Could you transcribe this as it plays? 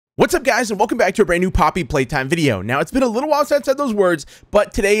What's up, guys, and welcome back to a brand new Poppy Playtime video. Now, it's been a little while since I said those words,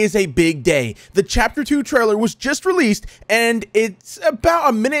 but today is a big day. The Chapter 2 trailer was just released, and it's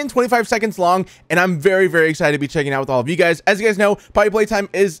about a minute and 25 seconds long, and I'm very, very excited to be checking it out with all of you guys. As you guys know, Poppy Playtime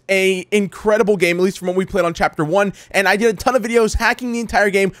is an incredible game, at least from what we played on Chapter 1, and I did a ton of videos hacking the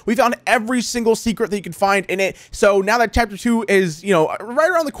entire game. We found every single secret that you could find in it, so now that Chapter 2 is, you know, right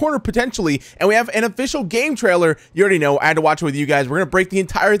around the corner potentially, and we have an official game trailer, you already know, I had to watch it with you guys. We're going to break the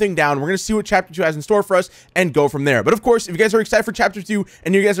entire thing down. We're going to see what Chapter 2 has in store for us and go from there. But of course, if you guys are excited for Chapter 2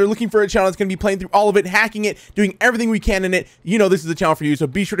 and you guys are looking for a channel that's going to be playing through all of it, hacking it, doing everything we can in it, you know this is the channel for you. So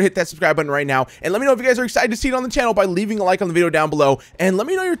be sure to hit that subscribe button right now. And let me know if you guys are excited to see it on the channel by leaving a like on the video down below. And let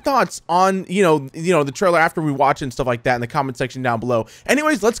me know your thoughts on, you know, the trailer after we watch it and stuff like that in the comment section down below.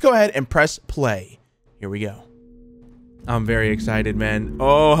 Anyways, let's go ahead and press play. Here we go. I'm very excited, man.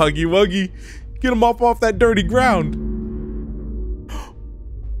 Oh, Huggy Wuggy. Get him off that dirty ground.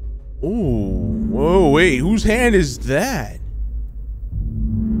 Oh, whoa, wait, whose hand is that?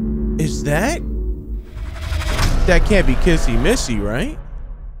 Is that? That can't be Kissy Missy, right?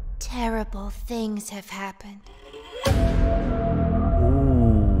 Terrible things have happened. Ooh.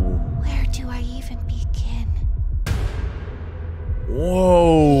 Where do I even begin?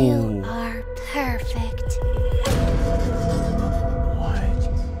 Whoa. You are perfect.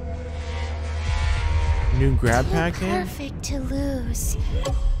 What? New grab pack hand? Perfect to lose.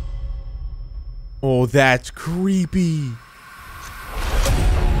 Oh, that's creepy.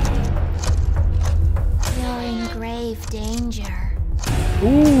 You're in grave danger.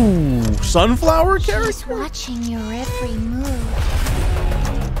 Ooh, sunflower character? She's watching your every move.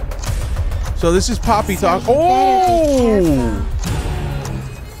 So this is Poppy So talk. you better be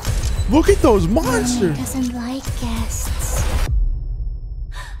Oh! Look at those monsters. Doesn't like guests.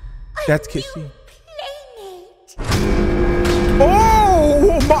 That's Kissy.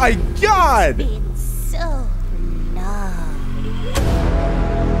 Oh my God! It's so numb.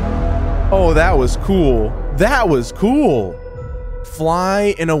 Oh, that was cool. That was cool.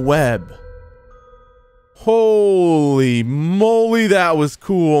 Fly in a web. Holy moly, that was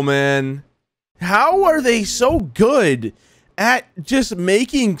cool, man. How are they so good at just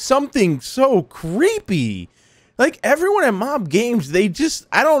making something so creepy? Like, everyone at Mob Games, they just,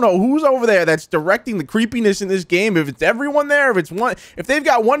 I don't know who's over there that's directing the creepiness in this game. If it's everyone there, if they've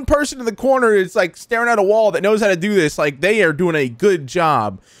got one person in the corner that's like staring at a wall that knows how to do this, like, they are doing a good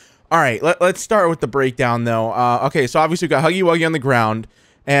job. All right, let's start with the breakdown though. Okay, so obviously we've got Huggy Wuggy on the ground,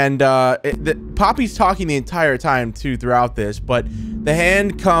 and Poppy's talking the entire time too throughout this, but the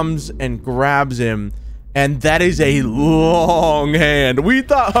hand comes and grabs him, and that is a long hand. We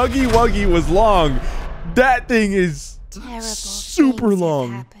thought Huggy Wuggy was long. That thing is super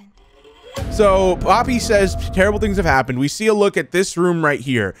long. So Poppy says terrible things have happened. We see a look at this room right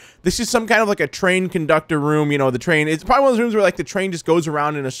here. This is some kind of like a train conductor room. You know, the train, it's probably one of those rooms where like the train just goes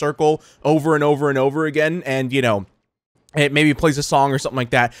around in a circle over and over and over again. And, you know, it maybe plays a song or something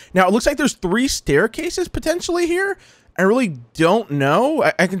like that. Now it looks like there's 3 staircases potentially here. I really don't know.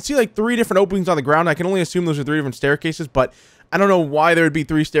 I can see like 3 different openings on the ground. I can only assume those are 3 different staircases, but I don't know why there would be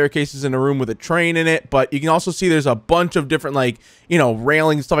 3 staircases in a room with a train in it, but you can also see there's a bunch of different, like, you know,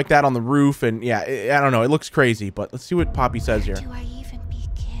 railings, stuff like that on the roof, and yeah, I don't know. It looks crazy, but let's see what Poppy says here. Where do I even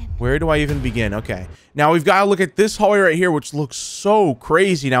begin? Where do I even begin? Okay. Now we've got to look at this hallway right here, which looks so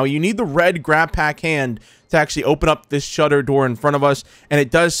crazy. Now you need the red grab pack hand to actually open up this shutter door in front of us, and it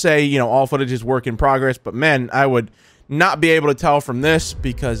does say, you know, all footage is work in progress, but man, I would not be able to tell from this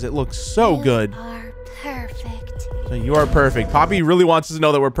because it looks so good. You are perfect. So you are perfect. Poppy really wants us to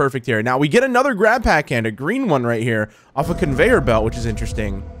know that we're perfect here. Now we get another grab pack hand, a green one right here, off a conveyor belt, which is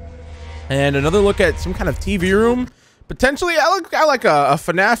interesting. And another look at some kind of TV room. Potentially, I like a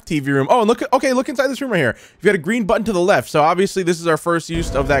FNAF TV room. Oh, and look inside this room right here. You've got a green button to the left. So obviously this is our first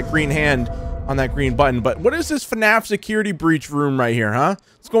use of that green hand on that green button. But what is this FNAF security breach room right here, huh?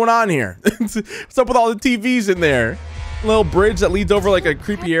 What's going on here? What's up with all the TVs in there? Little bridge that leads over like a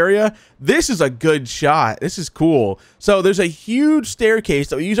creepy area. This is a good shot. This is cool. So there's a huge staircase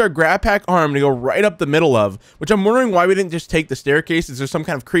that we use our grab pack arm to go right up the middle of, which I'm wondering why we didn't just take the staircase. Is there some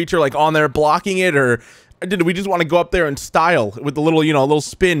kind of creature like on there blocking it, or did we just want to go up there in style with the little, you know, little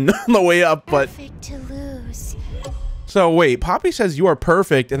spin on the way up? But Perfect to lose. so wait, Poppy says you are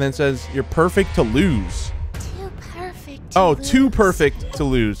perfect and then says you're perfect to lose. Too perfect to Oh, lose. too perfect to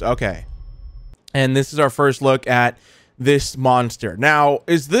lose. Okay. And this is our first look at this monster. Now,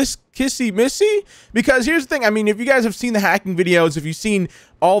 is this Kissy Missy? Because here's the thing. I mean, if you guys have seen the hacking videos, if you've seen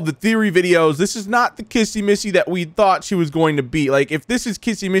all the theory videos, this is not the Kissy Missy that we thought she was going to be. Like, if this is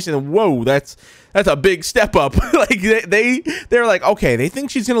Kissy Missy, then whoa, that's That's a big step up. Like they're like, okay, they think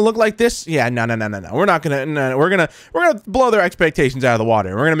she's gonna look like this. Yeah, no. We're not gonna. No, we're gonna blow their expectations out of the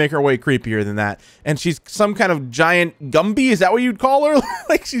water. We're gonna make her way creepier than that. And she's some kind of giant Gumby. Is that what you'd call her?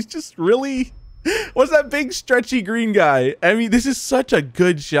 Like she's just really. What's that big stretchy green guy? I mean, this is such a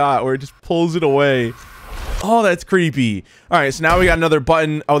good shot where it just pulls it away. Oh, that's creepy. All right, so now we got another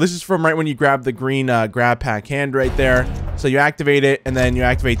button. Oh, this is from right when you grab the green grab pack hand right there. So you activate it, and then you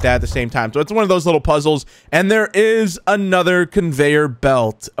activate that at the same time. So it's one of those little puzzles. And there is another conveyor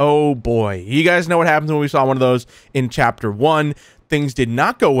belt. Oh, boy. You guys know what happens when we saw one of those in Chapter 1. Things did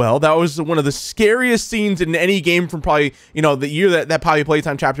not go well. That was one of the scariest scenes in any game from probably, you know, the year that Poppy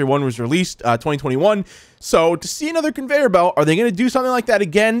Playtime Chapter 1 was released, 2021. So to see another conveyor belt, are they going to do something like that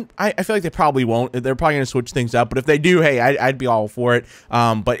again? I feel like they probably won't. They're probably going to switch things up. But if they do, hey, I'd be all for it.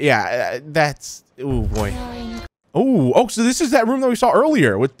 But yeah, that's, oh boy. Oh, so this is that room that we saw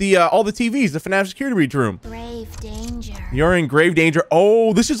earlier with the all the TVs, the FNAF security breach room. Grave danger. You're in grave danger.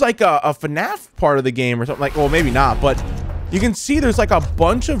 Oh, this is like a FNAF part of the game or something like, well, maybe not, but you can see there's like a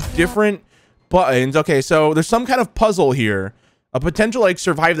bunch of different buttons. Okay, so there's some kind of puzzle here. A potential like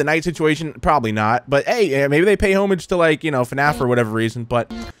survive the night situation. Probably not. But hey, maybe they pay homage to like, you know, FNAF for whatever reason.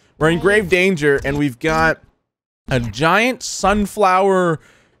 But we're in grave danger and we've got a giant sunflower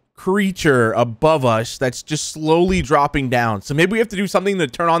creature above us that's just slowly dropping down. So maybe we have to do something to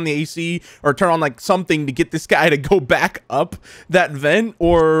turn on the AC or turn on like something to get this guy to go back up that vent,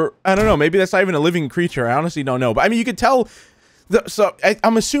 or I don't know, maybe that's not even a living creature. I honestly don't know, but I mean, you could tell. So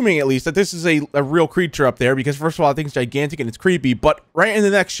I'm assuming at least that this is a real creature up there, because first of all, I think it's gigantic and it's creepy, but right in the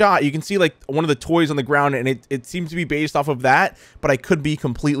next shot, you can see like one of the toys on the ground, and it seems to be based off of that, but I could be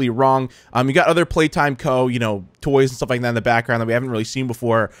completely wrong. You got other Playtime Co., you know, toys and stuff like that in the background that we haven't really seen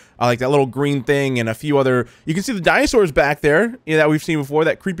before, like that little green thing and a few other. You can see the dinosaurs back there, you know, that we've seen before,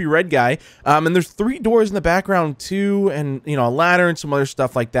 that creepy red guy. And there's 3 doors in the background too, and you know, a ladder and some other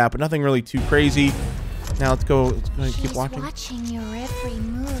stuff like that, but nothing really too crazy. Now let's go and keep watching. Your every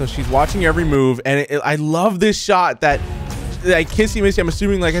move. So she's watching every move, and I love this shot that Kissy Missy, I'm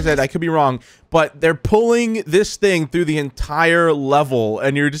assuming, like I said, I could be wrong, but they're pulling this thing through the entire level,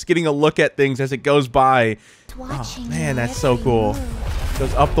 and you're just getting a look at things as it goes by. Oh man, that's so cool.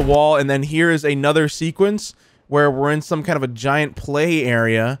 Goes up the wall, and then here is another sequence where we're in some kind of a giant play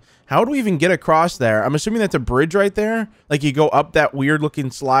area. How do we even get across there? I'm assuming that's a bridge right there. Like you go up that weird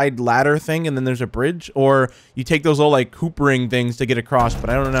looking slide ladder thing and then there's a bridge, or you take those little like hoop ring things to get across, but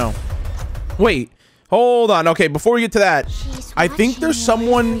I don't know. Wait, hold on. Okay, before we get to that, I think there's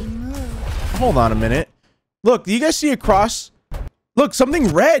someone. Hold on a minute. Look, do you guys see across? Look, something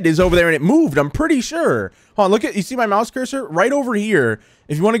red is over there and it moved. I'm pretty sure. Hold on, look at, you see my mouse cursor right over here.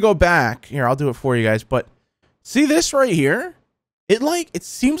 If you want to go back here, I'll do it for you guys, but see this right here? It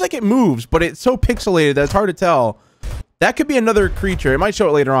seems like it moves, but it's so pixelated that it's hard to tell. That could be another creature. It might show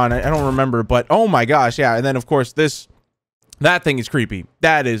it later on. I don't remember, but oh my gosh, yeah. And then of course that thing is creepy.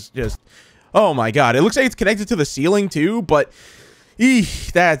 That is just, oh my god. It looks like it's connected to the ceiling too, but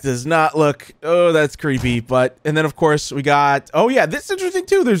that does not look, oh, that's creepy. But, and then of course we got, oh yeah, this is interesting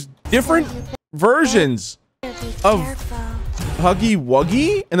too. There's different versions of Huggy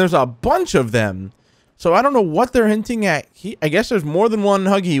Wuggy, and there's a bunch of them. So I don't know what they're hinting at. I guess there's more than one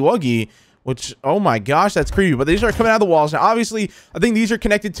Huggy Wuggy, which, oh my gosh, that's creepy. But these are coming out of the walls. Now, obviously, I think these are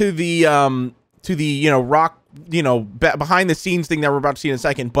connected to the, you know, rock, you know, behind the scenes thing that we're about to see in a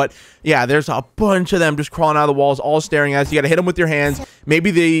second. But yeah, there's a bunch of them just crawling out of the walls, all staring at us. You got to hit them with your hands.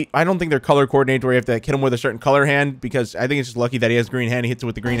 Maybe I don't think they're color coordinated where you have to hit them with a certain color hand, because I think it's just lucky that he has green hand. He hits it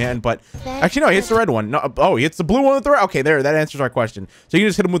with the green hand, but actually, no, he hits the red one. No, oh, he hits the blue one with the red. Okay, there, that answers our question. So you can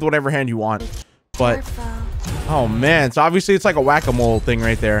just hit him with whatever hand you want. But oh man, so obviously it's like a whack-a-mole thing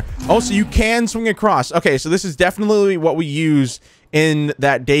right there. Oh, so you can swing across. Okay, so this is definitely what we use in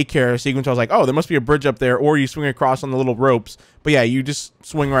that daycare sequence. I was like, oh, there must be a bridge up there, or you swing across on the little ropes. But yeah, you just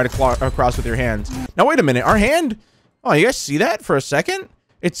swing right across with your hands. Now wait a minute, our hand, oh, you guys see that for a second?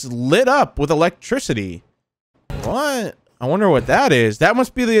 It's lit up with electricity. What? I wonder what that is. That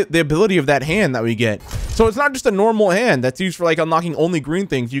must be the ability of that hand that we get. So it's not just a normal hand that's used for like unlocking only green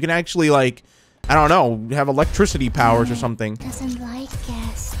things. You can actually, like, I don't know, have electricity powers or something. Doesn't like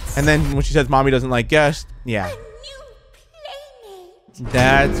guests. And then when she says mommy doesn't like guests, yeah.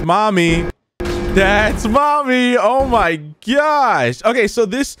 That's mommy. That's mommy. Oh my gosh. Okay, so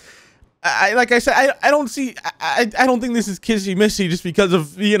this, like I said, I don't think this is Kissy Missy just because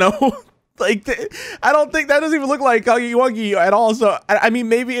of, you know, like, I don't think that doesn't even look like Huggy Wuggy at all. So I mean,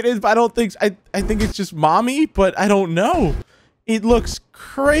 maybe it is, but I don't think. I think it's just mommy, but I don't know. It looks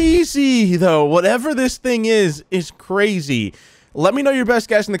crazy though. Whatever this thing is crazy. Let me know your best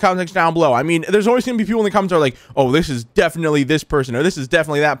guess in the comment section down below. I mean, there's always going to be people in the comments that are like, oh, this is definitely this person, or this is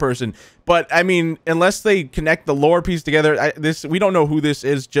definitely that person. But I mean, unless they connect the lore piece together, we don't know who this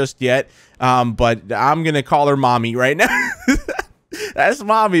is just yet. But I'm going to call her Mommy right now. That's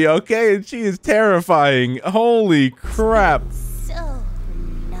Mommy, okay? And she is terrifying. Holy crap. So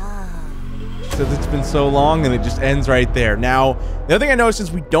numb. Says it's been so long, and it just ends right there. Now, the other thing I noticed is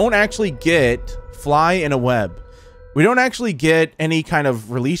we don't actually get Fly in a Web. We don't actually get any kind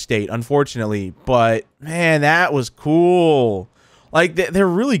of release date, unfortunately. But, man, that was cool. Like, they're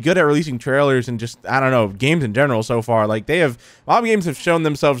really good at releasing trailers and just, I don't know, games in general so far. Like, a lot of games have shown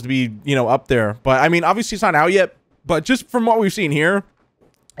themselves to be, you know, up there. But, I mean, obviously it's not out yet. But just from what we've seen here,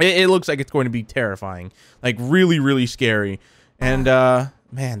 it looks like it's going to be terrifying. Like, really, really scary. And,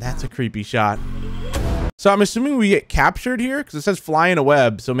 man, that's a creepy shot. So I'm assuming we get captured here, because it says fly in a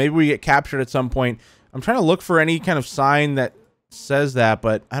web. So maybe we get captured at some point. I'm trying to look for any kind of sign that says that,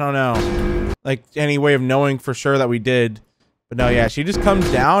 but I don't know. Like, any way of knowing for sure that we did. But no, yeah, she just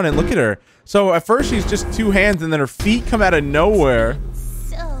comes down, and look at her. So at first she's just two hands, and then her feet come out of nowhere.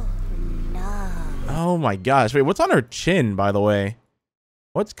 Oh my gosh. Wait, what's on her chin, by the way?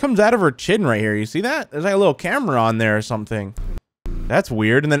 What comes out of her chin right here? You see that? There's like a little camera on there or something. That's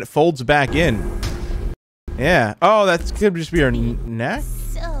weird. And then it folds back in. Yeah. Oh, that could just be her neck?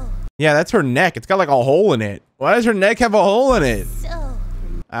 Yeah, that's her neck. It's got like a hole in it. Why does her neck have a hole in it?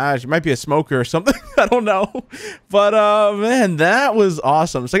 She might be a smoker or something. I don't know. But, man, that was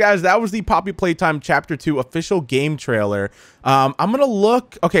awesome. So, guys, that was the Poppy Playtime Chapter 2 official game trailer. I'm going to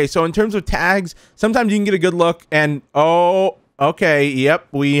look. Okay, so in terms of tags, sometimes you can get a good look. And, oh, okay, yep,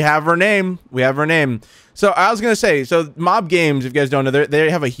 we have her name. We have her name. So I was going to say, so Mob Games, if you guys don't know,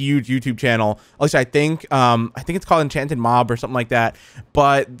 they have a huge YouTube channel. At least I think it's called Enchanted Mob or something like that.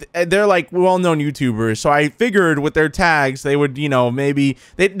 But they're like well-known YouTubers. So I figured with their tags, they would, you know, maybe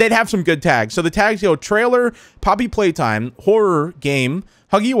they'd have some good tags. So the tags go trailer, Poppy Playtime, horror game,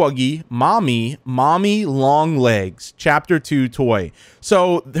 Huggy Wuggy, Mommy Long Legs, Chapter 2 toy.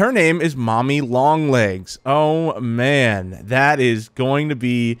 So her name is Mommy Long Legs. Oh man, that is going to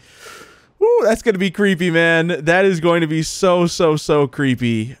be... Ooh, that's going to be creepy, man. That is going to be so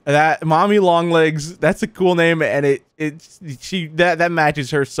creepy. That Mommy Longlegs, that's a cool name, and that matches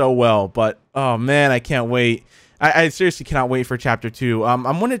her so well. But oh man, I can't wait. I seriously cannot wait for Chapter 2. I'm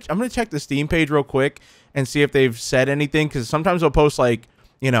gonna check the Steam page real quick and see if they've said anything, because sometimes they'll post like,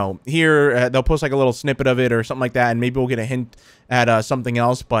 you know, here they'll post like a little snippet of it or something like that, and maybe we'll get a hint at something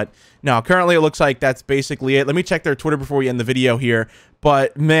else. But no, currently it looks like that's basically it. Let me check their Twitter before we end the video here.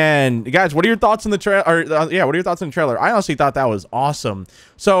 But man, guys, what are your thoughts on the trailer? Yeah, what are your thoughts on the trailer? I honestly thought that was awesome.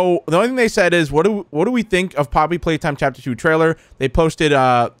 So the only thing they said is, what do we think of Poppy Playtime Chapter 2 trailer? They posted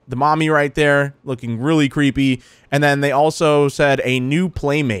the mommy right there, looking really creepy, and then they also said a new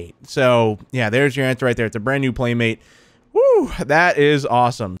playmate. So yeah, there's your answer right there. It's a brand new playmate. Woo, that is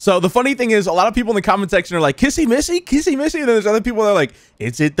awesome. So the funny thing is, a lot of people in the comment section are like, Kissy Missy, Kissy Missy. And then there's other people that are like,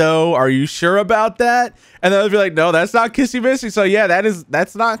 is it though? Are you sure about that? And then they'll be like, no, that's not Kissy Missy. So yeah,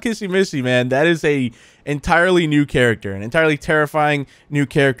 that's not Kissy Missy, man. That is a entirely new character, an entirely terrifying new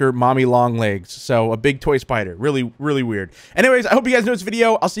character, Mommy Longlegs. So a big toy spider. Really, really weird. Anyways, I hope you guys enjoyed this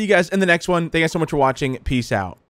video. I'll see you guys in the next one. Thank you guys so much for watching. Peace out.